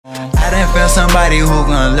want somebody who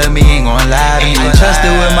gon' love me, ain't gon' lie to me. I trust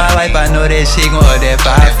her with my life, I know that she gon' hold that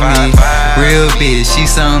fire for me. Real bitch, she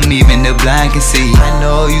something even the blind can see. I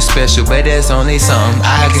know you special, but that's only something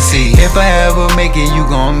I can see. If I ever make it, you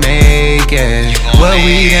gon' make it. What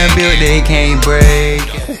we done built, they can't break.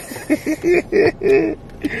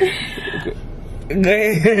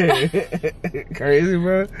 Crazy,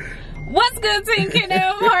 bro. What's good, team?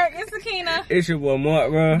 Kina Mark. It's Akina. It's your boy Mark,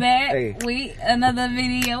 bro. Back with another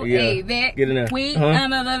video. Yeah. Hey, back Get in there. with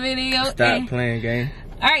another video. Stop playing game.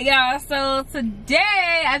 Alright, y'all. So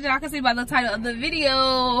today, as y'all can see by the title of the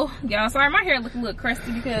video, y'all, sorry, my hair look a little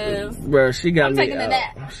crusty because bro, she got me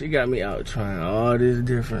out. She got me out trying all this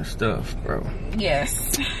different stuff, bro.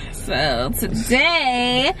 Yes. So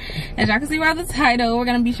today, as y'all can see by the title, we're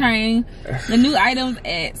gonna be trying the new items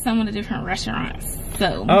at some of the different restaurants.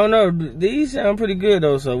 So I don't know. These sound pretty good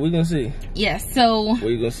though, so we gonna see. Yes. So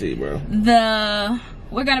we gonna see, bro.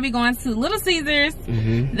 We're gonna be going to Little Caesars.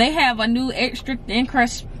 They have a new extra thin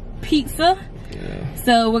crust pizza. Yeah.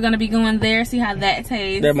 So we're gonna be going there, see how that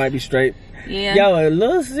tastes. That might be straight. Yeah. Yo, a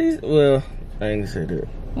Little Caesars. Well, I ain't gonna say that.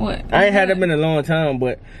 What? I ain't had them in a long time,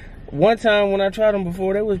 but one time when I tried them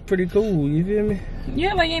before, they was pretty cool. You feel me?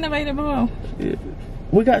 Yeah, like you ain't never ate it before. Yeah.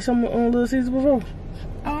 We got some on Little Caesars before.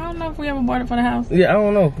 Oh, I don't know if we ever bought it for the house. Yeah, I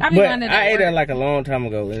don't know. I ate it like a long time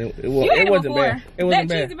ago, and it wasn't bad. It wasn't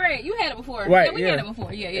bad. That cheesy bread, you had it before. Right? Yeah, we had it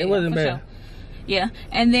before. Yeah, it wasn't bad. Sure. Yeah,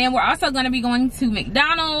 and then we're also going to be going to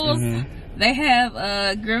McDonald's. They have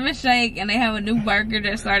a grimace shake, and they have a new burger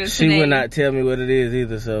that started today. She would not tell me what it is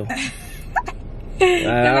either, so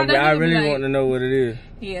I really want to know what it is.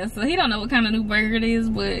 Yeah, so he don't know what kind of new burger it is,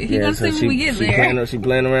 but he gonna see when we get there. She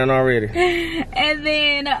playing around already. And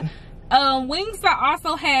then Wingstop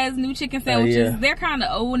also has new chicken sandwiches. They're kind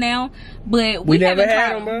of old now, but we never haven't had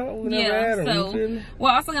tried them, bro. We never had them. So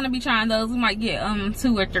we're also gonna be trying those. We might get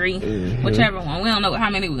 2 or 3, whichever one. We don't know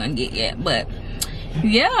how many we're gonna get yet, but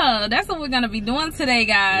yeah, that's what we're gonna be doing today,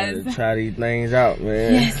 guys. Try these things out,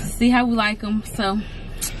 man. Yes, see how we like them. So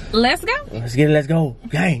let's go. Let's get it. Let's go.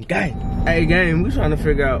 Gang. Hey, gang. We trying to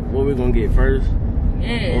figure out what we're gonna get first.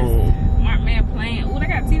 Yes. Smart man playing. Oh, they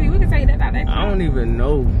got TV. We can take that out there. I don't even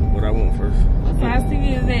know what I want first. What size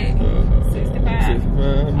TV is that? 65.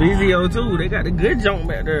 VZO too. They got the good junk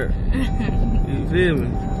back there. You feel me?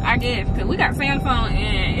 I guess, because we got Samsung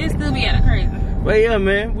and it still be acting crazy. But yeah,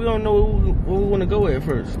 man, we don't know what we want to go at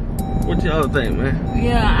first. What y'all think, man?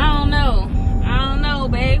 Yeah, I don't know.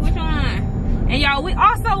 Babe. Which one? And y'all, we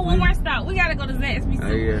also, one more stop, we gotta go to Zaxby's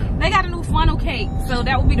too. Yeah. They got a new funnel cake, so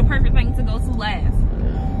that would be the perfect thing to go to last.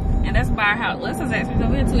 And that's by our house. Let's go Zaxby's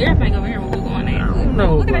over here too. Everything over here when we're going there. I don't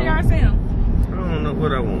know. Look at that yard sale. I don't know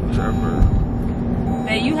what I want to try first.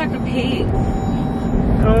 Man, you have to pick.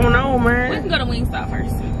 I don't know, man. We can go to Wingstop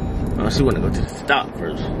first. Oh, she want to go to the stop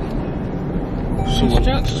first.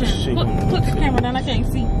 Instruction. Put the camera down. I can't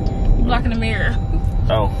see. You're blocking the mirror.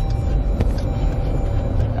 Oh.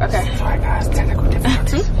 Okay. Sorry, guys. Technical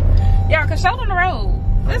difficulties. Yeah, cause show them the road.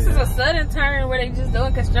 This is a sudden turn where they just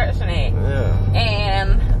doing construction at. Yeah.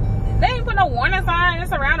 And they ain't put no warning sign.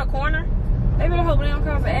 It's around the corner. They been hoping they don't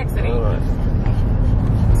cause an accident. Right.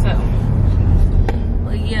 So,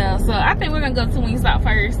 but yeah. So I think we're gonna go to Wingstop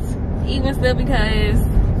first, even still because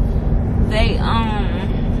they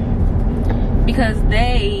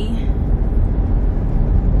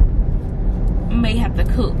may have to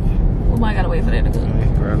cook. We might gotta wait for that to cook.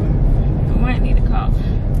 We might need to call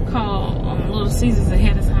Little Caesars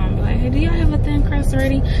ahead of time. Be like, hey, do y'all have a thin crust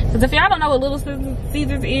already? Because if y'all don't know what Little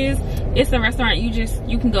Caesars is, it's a restaurant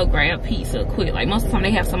you can go grab pizza quick. Like most of the time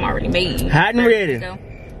they have some already made. Hot and ready.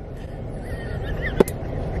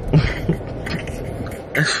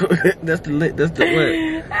 That's the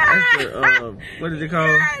what is it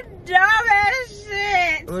called? Dumb as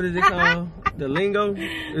shit. What is it called? The lingo?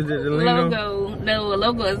 Is it the lingo? Logo. No,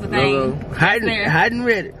 logo is the thing. Hot and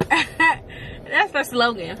ready. That's the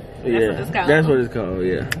slogan. That's what it's called. That's what it's called,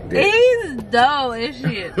 yeah. He's dull as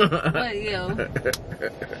shit. But yeah.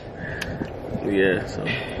 Yeah, so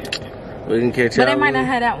we can catch up. But they might not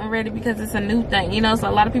have that one ready because it's a new thing, you know, so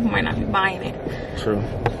a lot of people might not be buying it. True.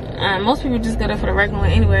 Most people just go there for the regular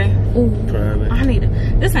one anyway. Ooh, I need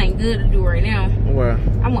this ain't good to do right now. Why?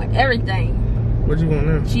 I want everything. What you want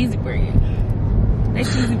now? Cheesy bread. That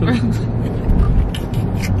cheesy bread.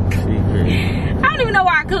 I don't even know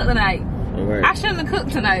why I cooked tonight. Right. I shouldn't have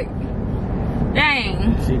cooked tonight.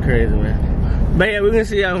 Dang. She crazy, man. But yeah, we're gonna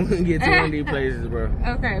see how we can get to one of these places, bro.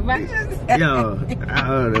 Okay, bye. Yo, I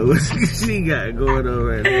don't know what she got going on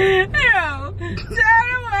right now. Yo,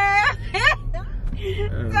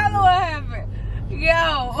 tell her what happened.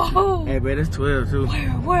 Yo. Hey, man, it's 12 too.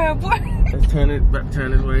 Where? Let's turn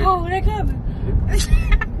this way. Oh, they coming.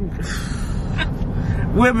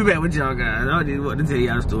 We'll be back with y'all guys. I just want to tell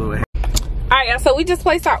y'all the story. Alright, y'all, so we just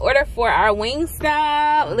placed our order for our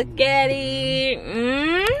Wingstop. Look at it.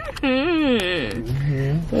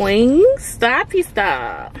 Wingstoppy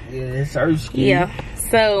stop. Yeah, Sersky. Yeah.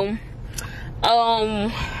 So,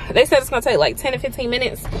 they said it's gonna take like 10 to 15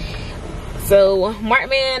 minutes. So, Mark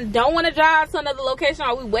Man don't want to drive to another location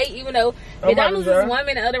while we wait, even though McDonald's is 1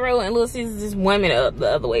 minute up the road and Little Caesars is 1 minute up the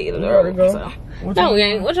other way of the road. So, no, we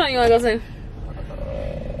ain't. Which one you wanna go to?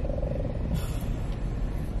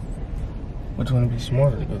 Which one would be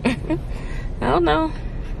smarter to go to? I don't know.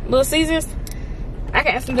 Little Caesars. I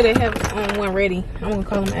can ask them, do they have one ready? I'm gonna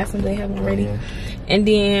call them and ask them, do they have one ready? And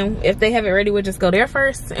then if they have it ready, we'll just go there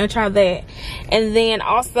first and try that. And then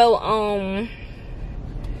also,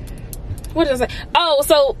 what did I say? Oh,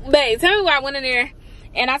 so babe, tell me why I went in there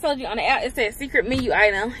and I told you on the app it said secret menu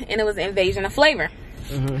item and it was invasion of flavor.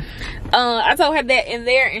 I told her that in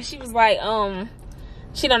there and she was like,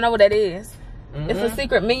 she don't know what that is. It's a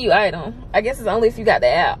secret menu item. I guess it's only if you got the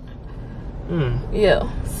app. Yeah.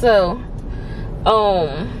 So,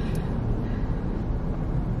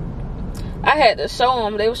 I had to show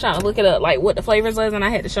them. They was trying to look it up, like what the flavors was, and I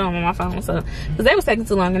had to show them on my phone. So, because they was taking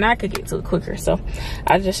too long, and I could get to it quicker. So,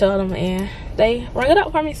 I just showed them, and they rung it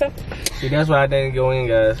up for me. So, see, that's why I didn't go in,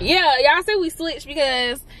 guys. Yeah, y'all said we switched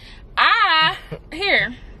because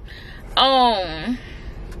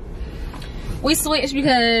we switched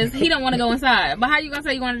because he don't want to go inside. But how you gonna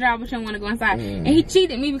say you want to drive but you don't want to go inside? And he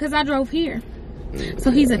cheated me because I drove here. So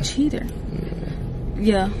he's a cheater.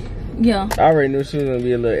 Yeah. Yeah. I already knew she was gonna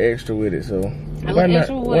be a little extra with it, so why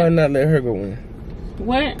not let her go in?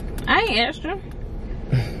 What? I ain't extra.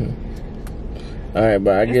 Alright,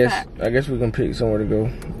 but I guess we can pick somewhere to go.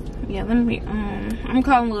 Yeah, let me I'm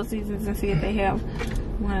calling Little Seasons and see if they have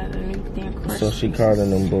one of the new damn crush. So she calling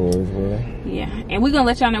them boys, well. Yeah, and we're gonna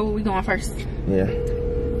let y'all know where we going first. Yeah.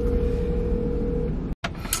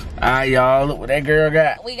 Alright, y'all, look what that girl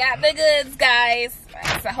got. We got the goods, guys.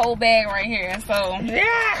 It's a whole bag right here. So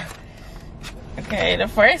yeah. Okay, the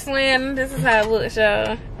first one, this is how it looks,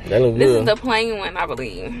 y'all. That look good. This is the plain one, I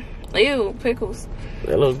believe. Ew, pickles.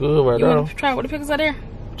 That looks good right now. You want to try with the pickles are there?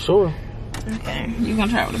 Sure. Okay, you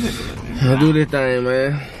gonna try with the pickles. I'll do this thing,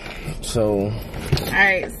 man. So.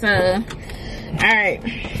 Alright, so. Alright.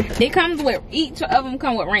 It comes with, each of them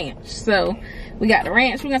come with ranch. So, we got the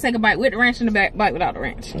ranch. We're gonna take a bite with the ranch and the bite without the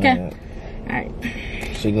ranch. Okay? Alright.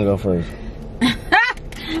 She can go first.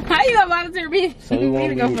 How you gonna volunteer me? So we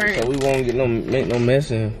won't get make no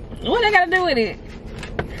mess in. What they gotta do with it?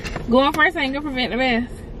 Going first ain't gonna prevent the mess.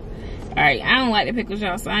 Alright, I don't like the pickles,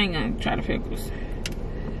 y'all, so I ain't gonna try the pickles.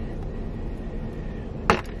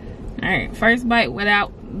 Alright, first bite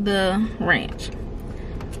without the ranch.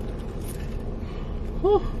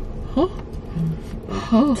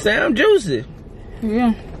 Sound juicy.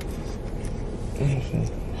 Yeah.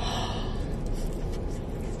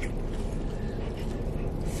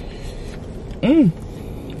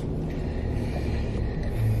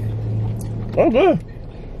 Oh, good.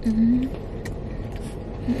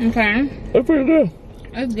 Okay. That's pretty good.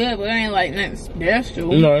 It's good, but it ain't like nothing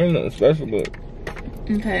special. No, it ain't nothing special, but.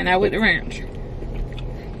 Okay, now with the ranch.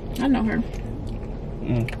 I know her.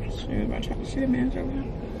 She was about to try to see the man's over there.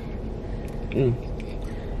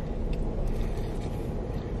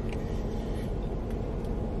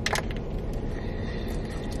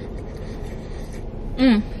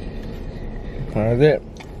 How's that?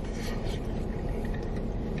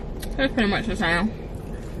 That's pretty much the same.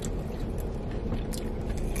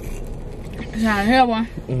 It's not a hell one.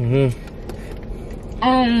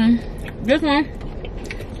 This one,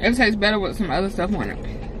 it tastes better with some other stuff on it.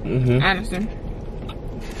 Honestly.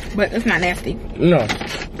 But it's not nasty. No. I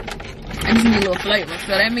just need a little flavor. So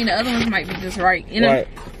that means the other ones might be just right, you know? Right.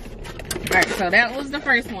 Alright, so that was the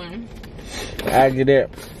first one. I get that.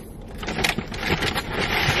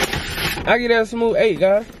 I give that a smooth 8,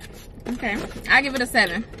 guys. Okay. I give it a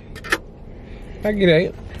 7. I get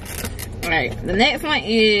 8. Alright, the next one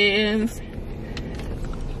is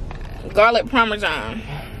garlic parmesan.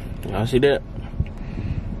 I see that.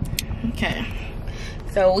 Okay.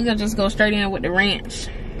 So we're gonna just go straight in with the ranch.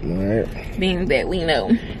 Alright. Being that we know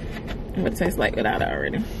what it tastes like without it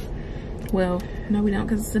already. Well, no we don't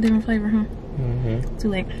because it's a different flavor, huh? Too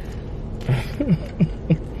late.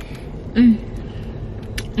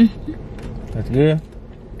 That's good.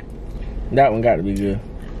 That one got to be good.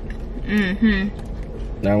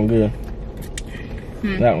 That one good.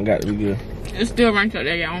 That one got to be good. It's still ranked up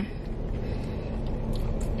there, y'all.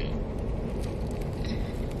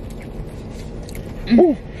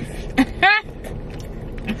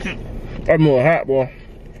 I'm more hot, boy.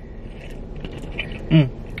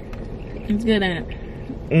 It's good, ain't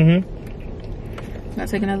it? I'll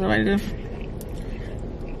take another right there.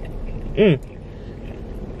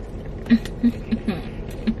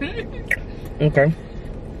 Okay.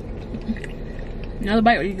 Another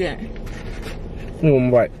bite, what you get?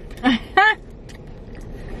 One bite.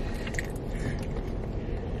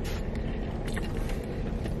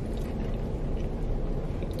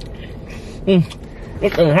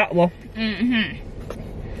 It's a hot one.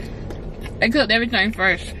 They cooked everything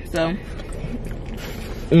first, so.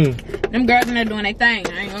 Them girls in there doing their thing.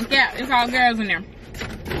 I ain't gonna cap. It's all girls in there.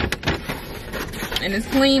 And it's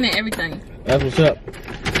clean and everything. That's what's up.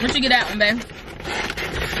 What you get that one, babe?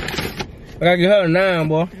 I gotta get her a 9,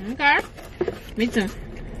 boy. Okay. Me too.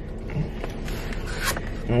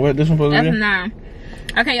 And what this one supposed to be? That's a 9.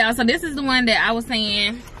 Okay, y'all. So this is the one that I was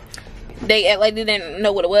saying they act like they didn't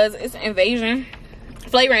know what it was. It's invasion.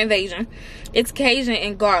 Flavor invasion. It's Cajun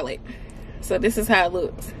and garlic. So this is how it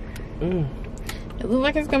looks. It looks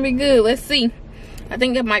like it's gonna be good. Let's see. I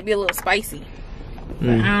think it might be a little spicy. But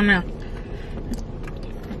I don't know.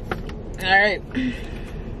 Alright.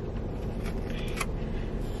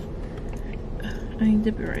 I ain't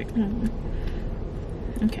dip it right.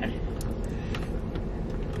 Okay.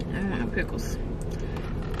 I don't want no pickles.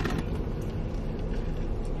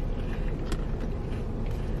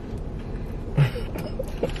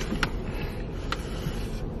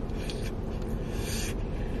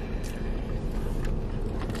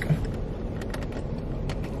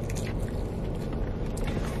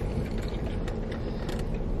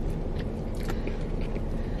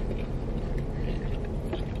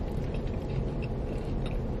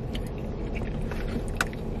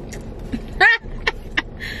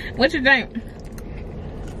 What you think?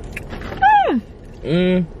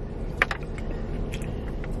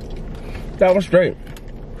 That was straight.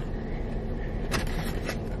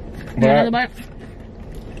 Another bite?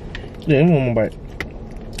 Yeah, one more bite.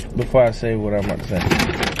 Before I say what I'm about to say.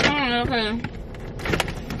 Oh, okay.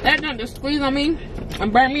 That junk just squeezed on me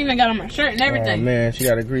and burnt me and got on my shirt and everything. Oh man, she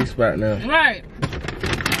got a grease spot now. Right.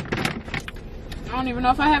 I don't even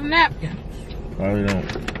know if I have a napkin. Probably don't.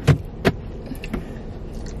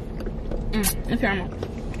 Okay,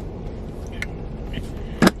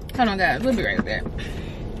 hold on, guys. We'll be right back.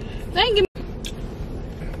 Thank you.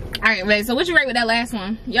 Alright, babe. So what you rate with that last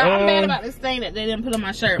one? Y'all, I'm mad about this thing that they didn't put on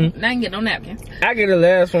my shirt. I didn't get no napkins. I get the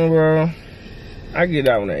last one, bro. I get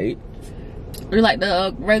that one an 8. You like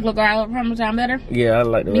the regular garlic parmesan better? Yeah, I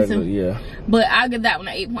like the regular, yeah. But I'll give that one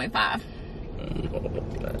an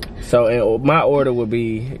 8.5. So my order would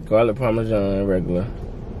be garlic parmesan regular,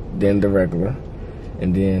 then the regular,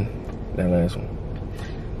 and then that last one.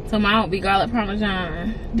 So mine would be garlic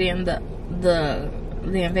parmesan, then the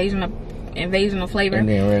invasion of flavor, and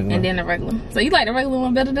then the regular. So you like the regular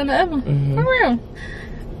one better than the other one? For real?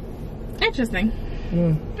 Interesting.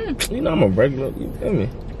 You know I'm a regular. You feel me?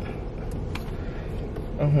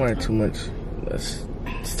 I don't like too much. That's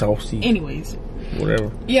saucy. Anyways.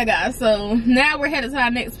 Whatever. Yeah, guys. So now we're headed to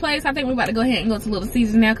our next place. I think we're about to go ahead and go to Little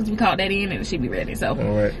Caesars now because we called that in and it should be ready. So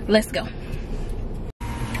let's go.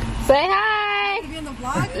 Say hi. You in the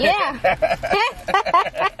vlog? Yeah.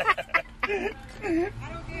 I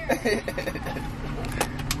don't care.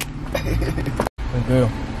 It's good.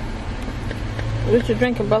 What you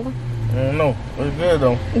drinking, brother? I don't know. It's good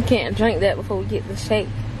though. You can't drink that before we get the shake.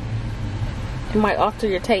 It might alter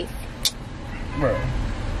your taste. Bro.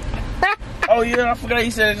 Oh yeah, I forgot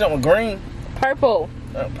you said something green. Purple.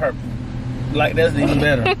 Purple. Like that's even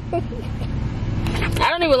better. I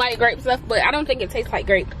don't even like grape stuff, but I don't think it tastes like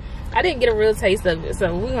grape. I didn't get a real taste of it,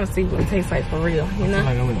 so we're gonna see what it tastes like for real, you know?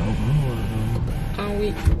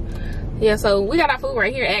 Yeah, so we got our food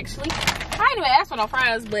right here actually. I ain't even asked for no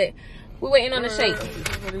fries, but we're waiting on the shake.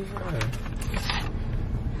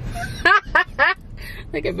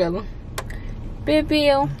 Look at Bella. Big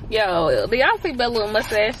Bill. Yo, do y'all see Bella's little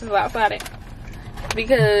mustaches outside it?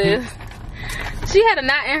 Because she had a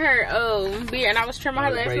knot in her beard and I was trimming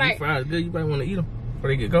her last night. Fries good. You might want to eat them before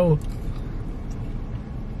they get cold.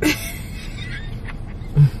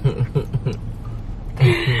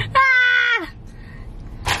 Ah!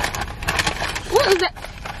 What is that?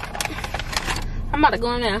 I'm about to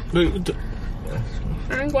go in there.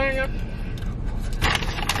 I ain't going in there.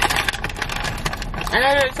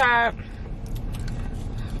 Another time.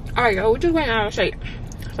 Alright, yo, we're just waiting on a shake.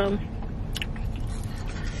 So.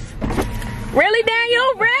 Really,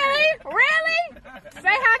 Daniel? Really? Really? Say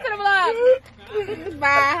hi to the vlog.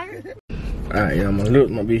 Bye. Alright, yeah, my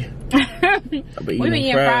lips might be. We been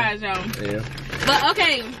eating fries, y'all. Yeah. But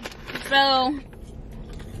okay, so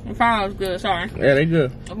The fries good, sorry. Yeah, they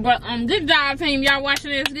good. But good job, team. Y'all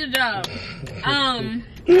watching this, good job.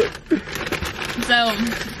 So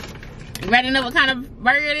ready to know what kind of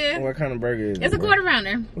burger it is? What kind of burger is it? It's a quarter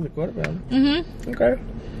pounder. It's a quarter pounder? Mm-hmm. Okay.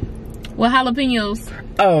 With jalapenos.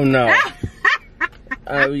 Oh no.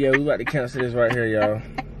 Oh yeah, we about to cancel this right here, y'all.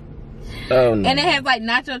 Oh no. And it has like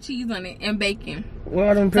nacho cheese on it and bacon.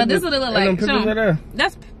 Well, them So this is what it look like. Them pickles right there.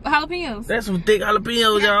 That's jalapenos. That's some thick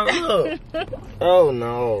jalapenos, y'all. Look. Oh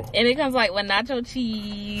no. And it comes like with nacho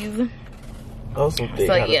cheese. Oh, some thick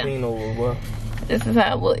jalapenos, boy. This is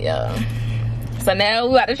how it look, y'all. So now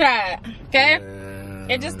we about to try it. Okay?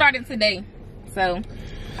 It just started today. So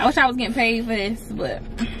I wish I was getting paid for this, but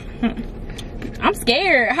I'm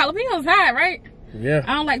scared. Jalapenos hot, right? Yeah.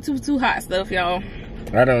 I don't like too hot stuff, y'all.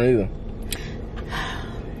 I don't either.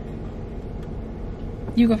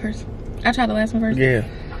 You go first. I tried the last one first. Yeah.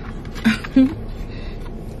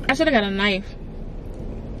 I should have got a knife.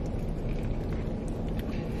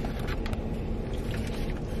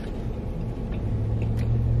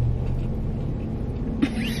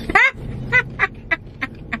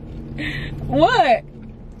 What?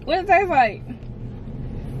 What does it taste like?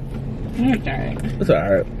 Okay. It's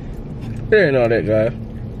alright. It ain't all that, guys.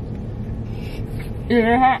 Is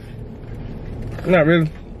it hot? Not really.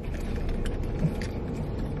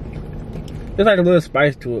 There's like a little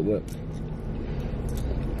spice to it, but.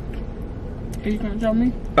 Are you gonna show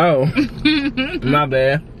me? Oh. My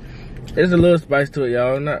bad. There's a little spice to it,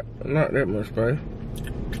 y'all. Not that much spice.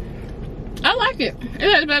 I like it. It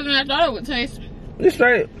tastes better than I thought it would taste. It's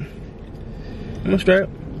straight. I'm straight.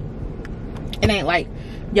 It ain't like,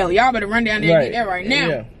 yo, y'all better run down there and get that right now.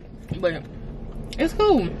 Yeah. But it's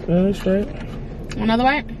cool. Yeah, it's straight. Another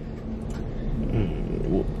bite?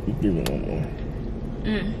 Give me one more.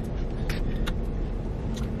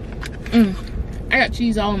 I got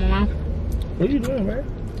cheese all in my mouth. What you doing, man?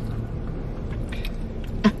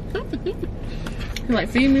 You like,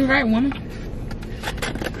 feed me right, woman.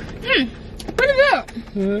 Pretty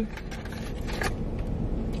good.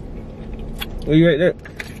 What you rate that?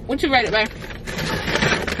 What you rate it, babe?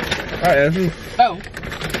 Alright, that's you. Oh,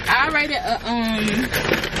 I rate it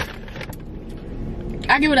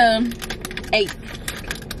I give it a 8.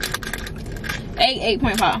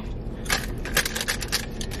 8.5.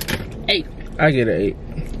 8. I get an 8.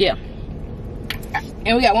 Yeah.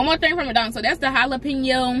 And we got one more thing from McDonald's. So that's the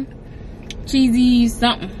jalapeno cheesy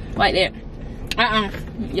something like that.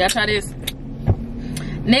 Y'all try this.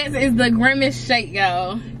 Next is the Grimace shake,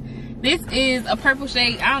 y'all. This is a purple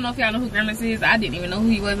shake. I don't know if y'all know who Grimace is. I didn't even know who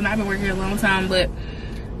he was, and I've been working here a long time, but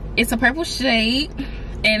it's a purple shake,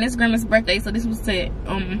 and it's Grimace's birthday, so this was to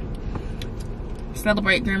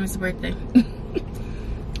celebrate Grimace's birthday.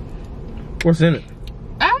 What's in it?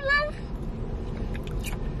 I don't know.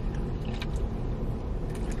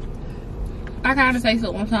 I kind of taste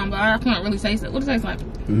it one time, but I can't really taste it. What does it taste like?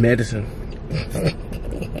 Medicine.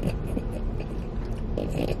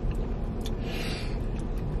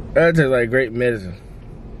 That tastes like great medicine.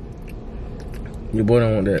 Your boy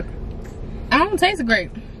don't want that. I don't taste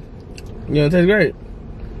great. You don't taste great?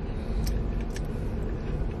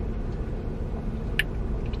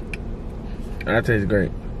 I taste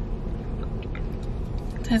great.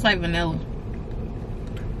 Tastes like vanilla.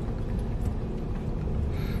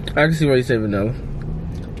 I can see why you say vanilla.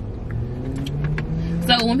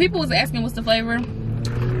 So when people was asking what's the flavor,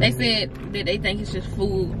 they said that they think it's just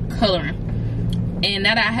food coloring. And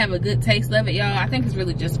now that I have a good taste of it, y'all, I think it's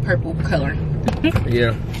really just purple color.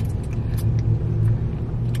 Yeah.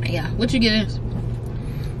 Yeah. What you get this?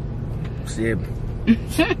 7.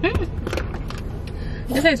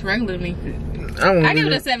 It tastes regular to me. I give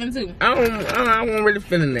it a 7 too. I wasn't really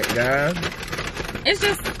feeling that, guys. It's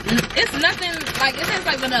just, it's nothing, like, it tastes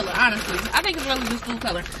like vanilla, honestly. I think it's really just food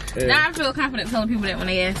color. Yeah. Now I feel confident telling people that when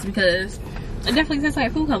they ask, because it definitely tastes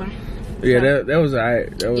like food color. Yeah, that was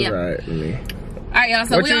alright. That was Yeah. alright to me. Alright, y'all,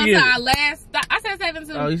 so What we you on get? to our last stop. I said 7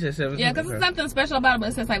 too. Oh, you said 7? Yeah, because Okay. it's something special about it, but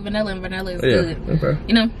it tastes like vanilla, and vanilla is Yeah, good. okay.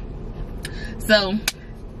 You know? So,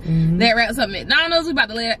 that wraps up McDonald's. We about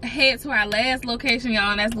to head to our last location,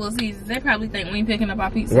 y'all, and that's Little Caesars. They probably think we ain't picking up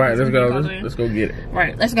our pizza. Right, let's go. Let's go get it.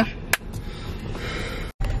 Right, let's go.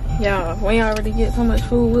 Y'all, we already get so much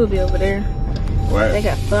food, we'll be over there. Right. They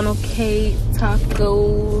got funnel cake,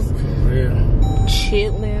 tacos, Yeah.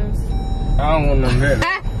 chitlins. I don't want none of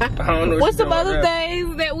that. I don't know What's what some other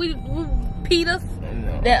things that we pitas?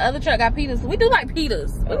 No. That other truck got pitas. We do like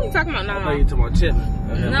pitas. What are you talking about I thought now? you talking about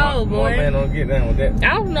chitlins. No, boy. My man don't get down with that.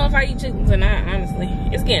 I don't know if I eat chitlins or not, honestly.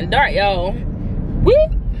 It's getting dark, y'all. Woo!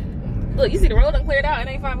 Look, you see the road done cleared out. It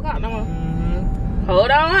ain't 5 o'clock no more.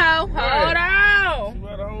 Hold on, ho. Hold on. You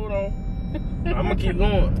better hold on. I'ma keep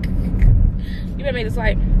going. You better make this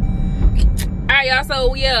like. Alright, y'all,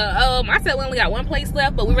 so yeah, I said we only got one place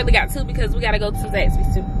left, but we really got two because we gotta go to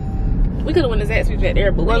Zaxby's too. We could have went to Zaxby's right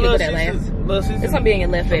there, but we didn't do that last. It's gonna be in your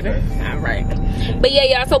left, baby. Alright. But yeah,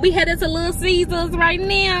 y'all, so we headed to Little Caesars right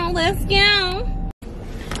now. Let's go.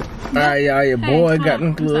 Alright, y'all, your boy got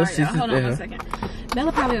them Little Caesars. Hold on one second.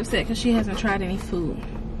 Bella probably upset because she hasn't tried any food.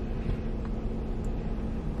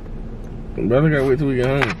 Bella gotta wait till we get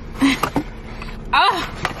home.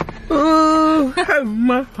 Oh,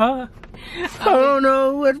 My heart. I don't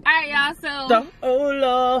know what. Alright, y'all, so. Oh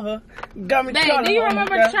Lord, got me. Babe, do you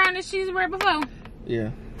remember trying this cheeseburger before?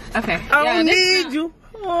 Yeah. Okay. I don't need you.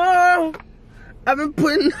 Oh, I've been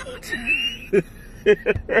putting.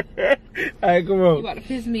 Alright, come on. You about to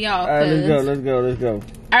piss me off. Alright, let's go.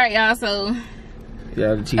 Alright, y'all, so.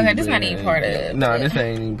 Yeah, the cheese. Okay, this not even part of it. Nah, this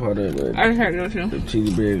ain't even part of it. I just heard it too. The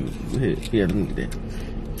cheesy bread hit. Yeah, let me get that.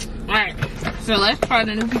 Alright, so let's try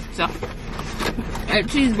the new pizza.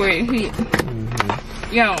 Cheese bread hit.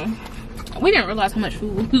 Yo, we didn't realize how much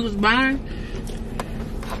food we was buying.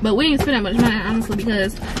 But we didn't spend that much money, honestly,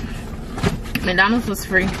 because McDonald's was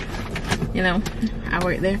free. You know, I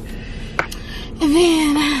worked there. And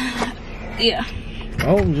then, yeah.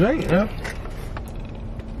 Oh, drink, yeah.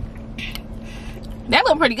 That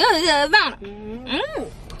looked pretty good, don't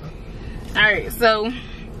it? Alright, so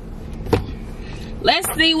let's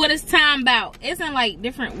see what it's time about. It's in like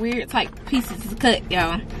different weird type pieces to cut,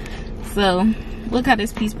 y'all. So look how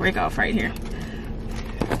this piece break off right here.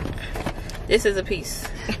 This is a piece.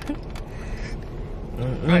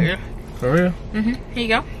 Right here. For real? Here you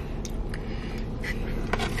go.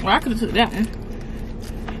 Well, I could have took that one.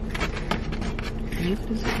 You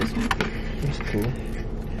could have took this one. That's cool.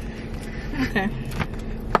 Okay.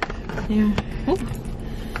 Yeah. Oh,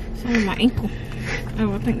 it's on my ankle.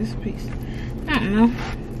 Oh, I think this is a piece. I don't know.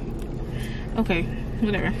 Okay,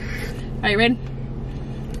 whatever. Are you ready?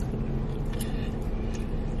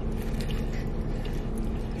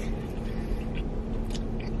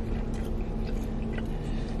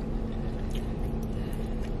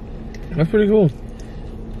 That's pretty cool.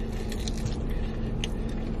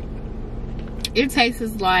 It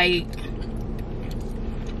tastes like,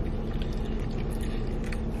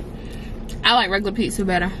 I like regular pizza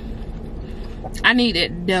better. I need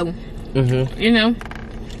that dough. You know,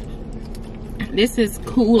 this is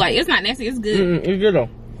cool. Like, it's not nasty, it's good. It's good though.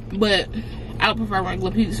 But I would prefer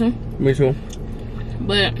regular pizza. Me too.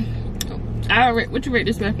 But what you rate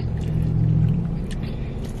this man?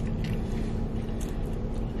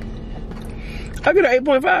 I get an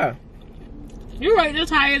 8.5. You rate this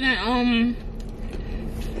higher than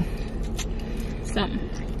something.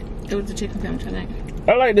 It was the chicken sandwich, I think.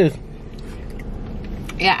 I like this.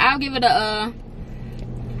 Yeah, I'll give it a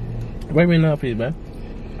Wait me another piece, man.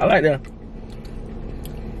 I like that.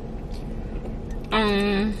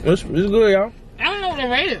 It's good, y'all. I don't know what to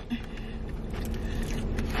rate it.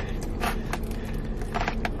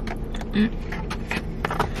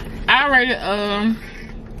 I rate it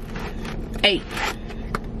 8.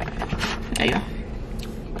 There you go.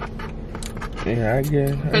 Yeah, I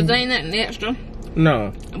guess. Cause there ain't nothing extra.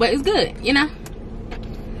 No. But it's good, you know.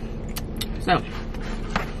 So.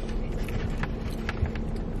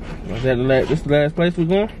 Was that this the last place we're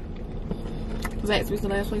going? Zaxby's the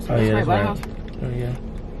last place. Oh yeah, right by the right. house. Oh yeah.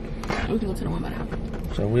 We can go to the one by the house.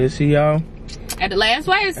 So we'll see y'all at the last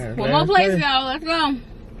place. One more place, y'all. Let's go.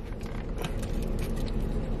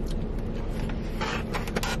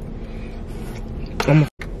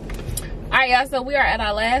 Alright, y'all, so we are at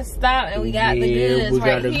our last stop and we got the goods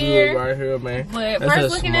right here. Good right here, man. But that's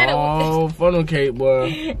first looking at it. Oh, funnel cake, boy.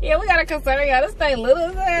 Yeah, we gotta consider, y'all. This thing little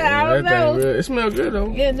as hell. I don't know. It smells good though.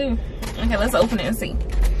 Yeah, it do. Okay, let's open it and see.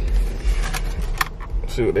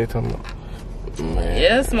 See what they talking about. Man,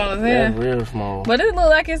 yeah, it's small as hell. That's real small. But it look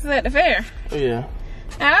like it's at the fair. Yeah.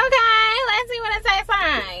 Okay, let's see what it tastes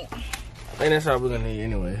like. And that's all we're gonna need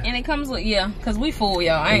anyway. And it comes with, yeah, because we full,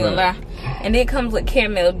 y'all. I ain't gonna lie. And it comes with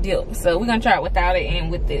caramel dip. So we're gonna try it without it and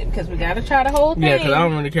with it because we gotta try the whole thing. Yeah, because I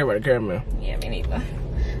don't really care about the caramel. Yeah, me neither.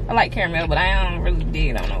 I like caramel, but I don't really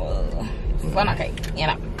dig on no funnel cake, you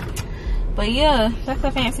know. But yeah, that's a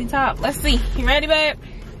fancy top. Let's see. You ready, babe?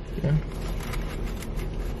 Yeah.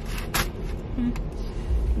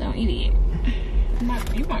 Don't eat it.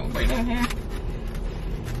 You might break that hair.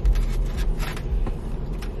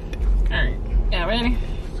 Alright, y'all ready?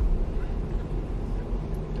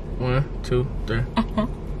 1, 2, 3.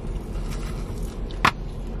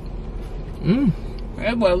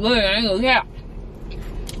 That boy good, I ain't gonna cap.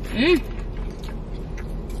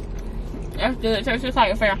 That's good, it tastes just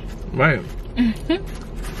like a fair. Right.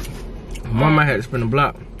 Mama had to spin the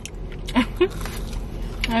block.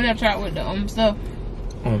 I gotta try it with the stuff.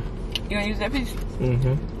 Mm. You gonna use that piece?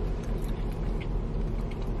 Mm-hmm.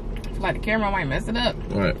 Like the camera might mess it up.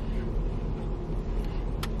 All right.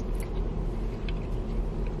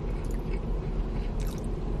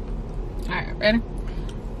 Alright, ready?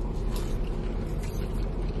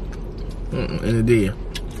 And it did.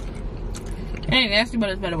 It ain't nasty, but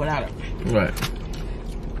it's better without it. Right.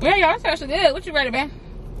 Yeah, y'all, it's actually good. What you ready, man?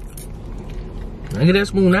 I get that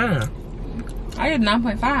spoon 9. I get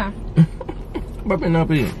 9.5. What been up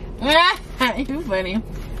here? You funny.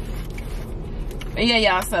 But yeah,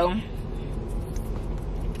 y'all, so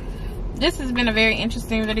this has been a very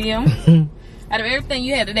interesting video. Out of everything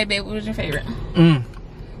you had today, babe, what was your favorite?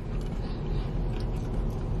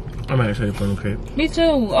 I'm actually funnel cake. Me too.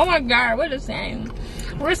 Oh my god, we're the same.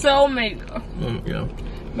 We're soulmates. Yeah.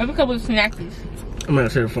 Maybe a couple of snackies. I'm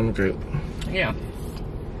actually funnel cake. Yeah.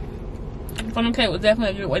 Funnel cake was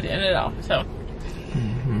definitely a good way to end it off. So.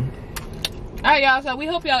 Alright, y'all. So we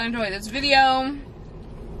hope y'all enjoyed this video.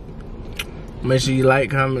 Make sure you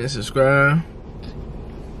like, comment, and subscribe.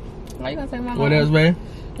 Why you gonna say my What name? else, babe?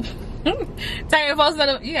 Turn your phone to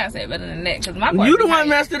the, you gotta say it better than that, cause my part. You the one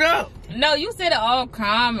messed it up. No, you said it all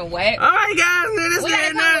calm and wet. All right, guys. This We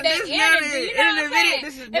gotta come with that energy. You know what I'm saying?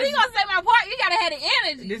 This is If you gonna say my part, you gotta have the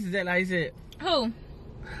energy. This is that like he said. Who? All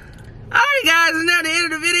right, guys. It's now the end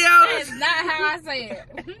of the video. That's not how I say it.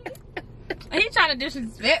 He trying to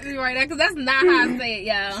disrespect me right now, cause that's not how I say it,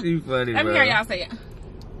 y'all. She funny, Let me bro. hear y'all say it.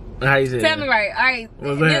 How you say it? Tell me right. All right.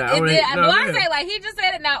 Well, Do man, I no, say man. it like he just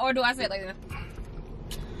said it now, or do I say it like this?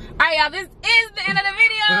 All right, y'all. This is the end of the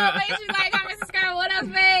video. Make sure you like, comment, subscribe. What else,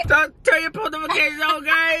 man? Turn your post notifications on,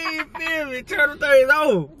 guys. You feel me? Turn them things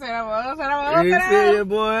on. Turn them on. You feel your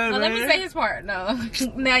boy, man. Let me say his part. No.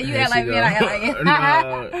 Now you act like me and I act like it. No,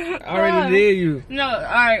 I already did you. No. All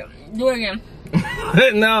right. Do it again.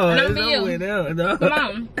 No, Let it's me be over with now. No. Come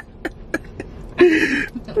on. I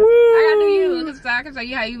gotta do you because I can show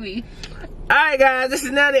you how you be. Alright, guys, this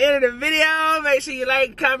is now the end of the video. Make sure you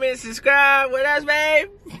like, comment, subscribe. What else, babe?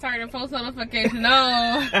 Turn the post notification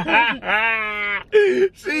on.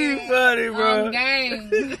 She funny, bro. On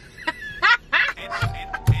game.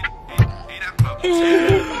 She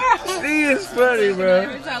is funny, bro.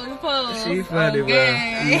 Every time we post. She funny, on bro.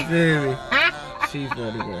 game. You feel me? She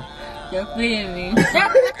funny, bro. You feel me?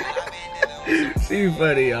 She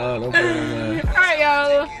funny, y'all. Don't put her mind. Alright,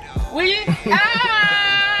 y'all. We.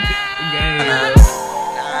 Game, bro.